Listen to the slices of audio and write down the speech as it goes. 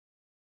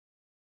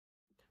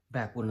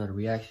Back with another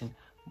reaction,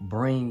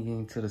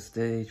 bringing to the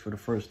stage for the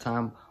first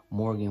time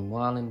Morgan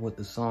Wallen with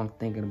the song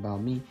Thinking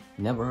About Me.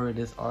 Never heard of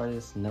this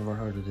artist, never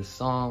heard of this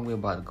song. We're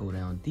about to go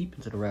down deep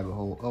into the rabbit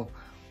hole of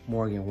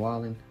Morgan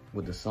Wallen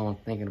with the song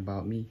Thinking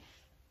About Me.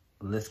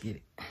 Let's get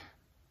it.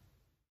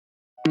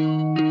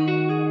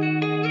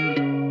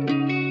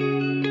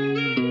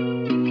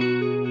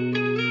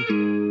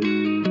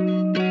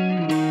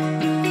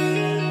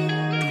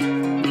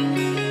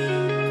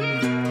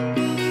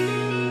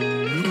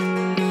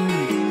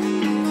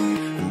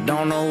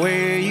 Don't know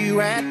where you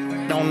at,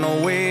 don't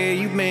know where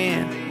you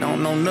been,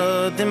 don't know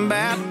nothing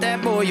about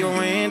that boy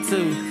you're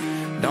into.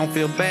 Don't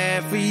feel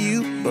bad for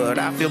you, but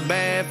I feel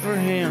bad for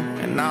him,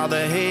 and all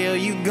the hell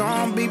you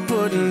gon' be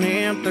putting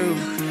him through.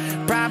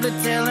 Probably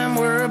tell him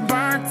we're a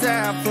burnt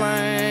out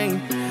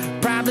flame,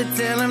 probably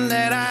tell him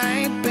that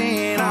I ain't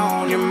been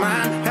on your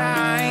mind.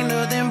 I ain't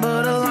nothing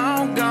but a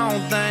long gone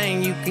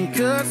thing, you can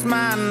cuss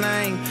my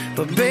name,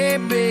 but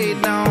baby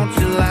don't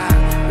you lie.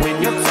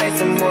 When you're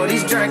tasting what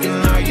he's drinking,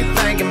 are you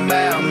thinking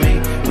about me?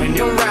 When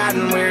you're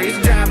riding where he's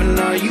driving,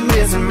 are you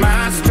missing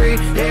my street?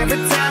 Every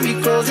time you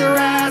close your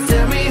eyes,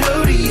 tell me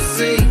who do you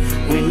see?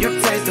 When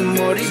you're tasting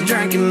what he's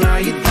drinking, are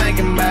you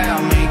thinking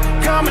about me?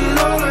 Coming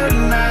over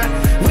tonight,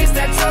 wish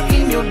that truck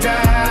in your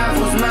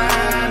drive was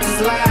mine,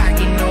 just like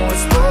you know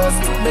it's supposed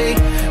to be.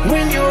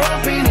 When you're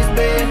up in his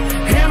bed,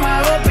 am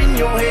I up in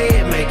your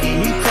head,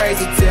 making you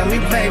crazy? Tell me,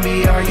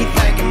 baby, are you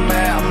thinking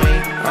about me?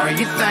 Are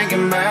you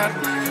thinking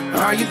about?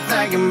 Are you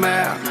thinking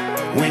about?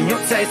 When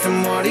you're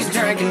tasting what he's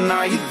drinking,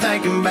 are you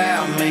thinking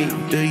about me?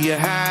 Do you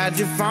hide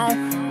your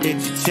phone?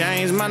 Did you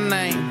change my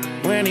name?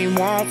 When he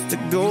wants to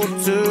go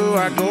to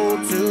our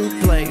go-to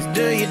place,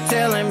 do you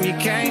tell him you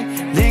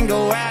can't, then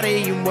go out of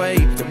your way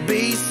to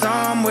be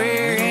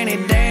somewhere, any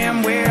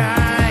damn where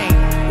I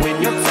ain't?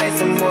 When you're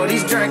tasting what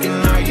he's drinking,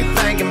 are you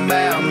thinking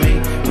about me?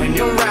 When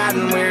you're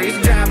riding where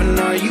he's driving,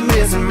 are you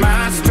missing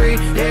my street?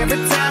 Every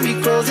time you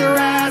close your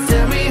eyes,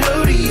 tell me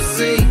who do you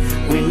see?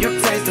 When you're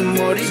tasting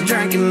what he's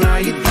drinking,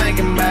 are you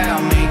thinking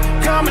about me?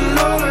 Coming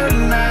over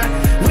tonight,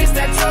 wish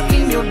that truck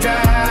in your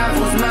drive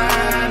was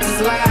mine,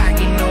 just like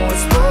you know it's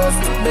supposed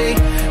to be.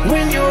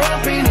 When you're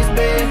up in his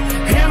bed,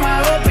 am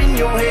I up in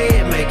your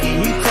head,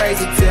 making you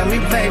crazy? Tell me,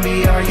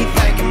 baby, are you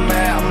thinking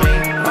about me?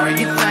 Are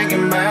you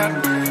thinking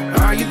about?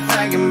 Are you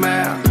thinking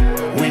about?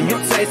 When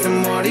you're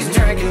tasting what he's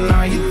drinking,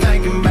 are you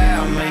thinking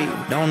about me?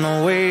 Don't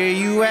know where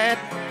you at,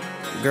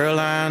 girl,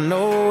 I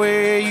know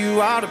where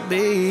you ought to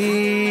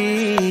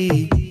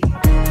be.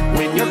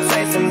 When you're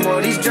tasting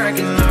what he's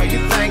drinking, are you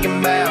thinking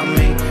about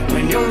me?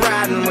 When you're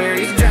riding where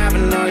he's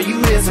driving, are you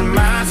missing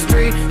my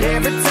street?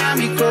 Every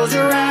time you close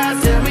your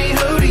eyes, tell me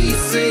who do you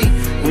see?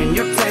 When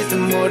you're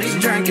tasting what he's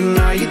drinking,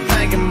 are you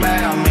thinking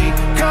about me?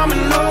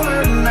 Coming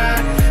over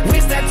tonight,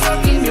 wish that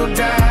truck in your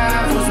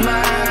drive was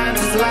mine,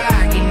 just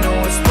like you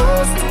know it's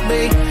supposed to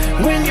be.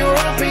 When you're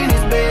up in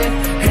his bed,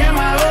 am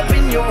I up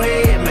in your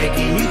head,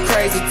 making you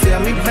crazy? Tell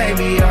me,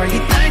 baby, are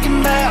you thinking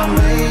about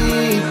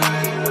me?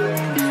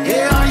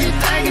 Yeah, are you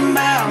thinking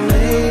about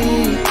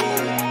me?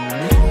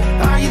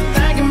 Are you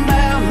thinking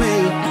about me?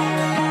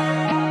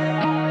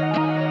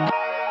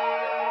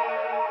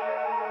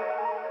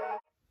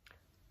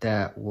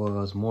 That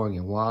was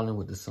Morgan Wallen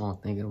with the song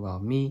Thinking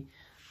About Me.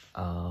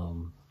 I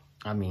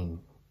mean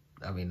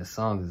the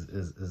song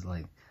is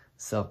like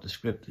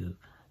self-descriptive.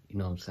 You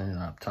know what I'm saying?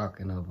 I'm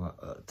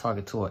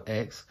talking to her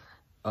ex.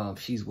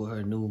 She's with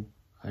her new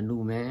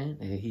man,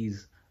 and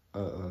he's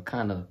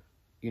kind of,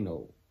 you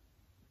know,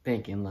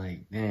 thinking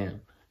like,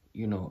 damn,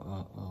 you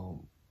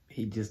know,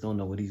 he just don't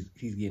know what he's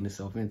getting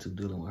himself into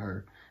dealing with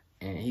her.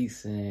 And he's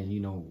saying, you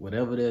know,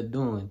 whatever they're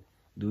doing,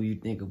 do you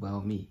think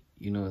about me?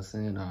 You know what I'm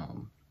saying?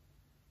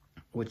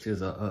 Which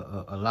is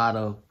a lot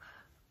of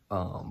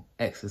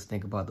exes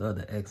think about the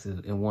other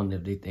exes and wonder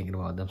if they thinking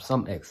about them.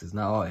 Some exes,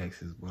 not all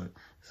exes, but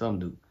some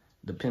do,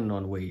 depending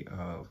on the way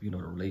you know,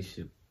 the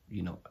relationship,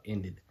 you know,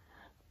 ended.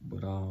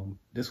 But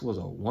this was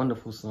a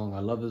wonderful song. I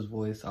love his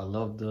voice. I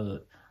love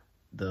the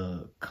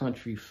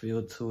country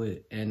feel to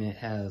it, and it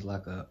has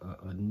like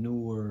a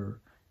newer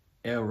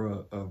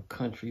era of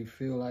country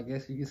feel, I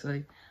guess you could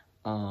say.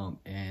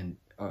 And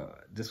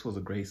this was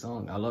a great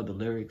song. I love the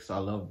lyrics. I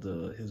love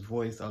his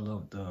voice. I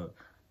love the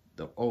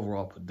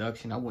overall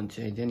production. I wouldn't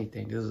change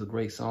anything. This is a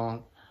great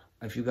song.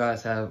 If you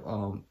guys have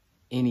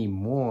any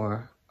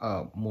more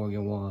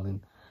Morgan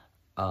Wallen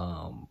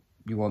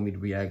you want me to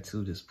react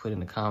to, just put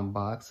in the comment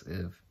box.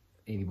 If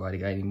anybody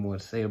got any more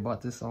to say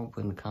about this song,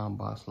 put in the comment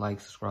box. Like,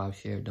 subscribe,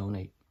 share,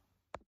 donate.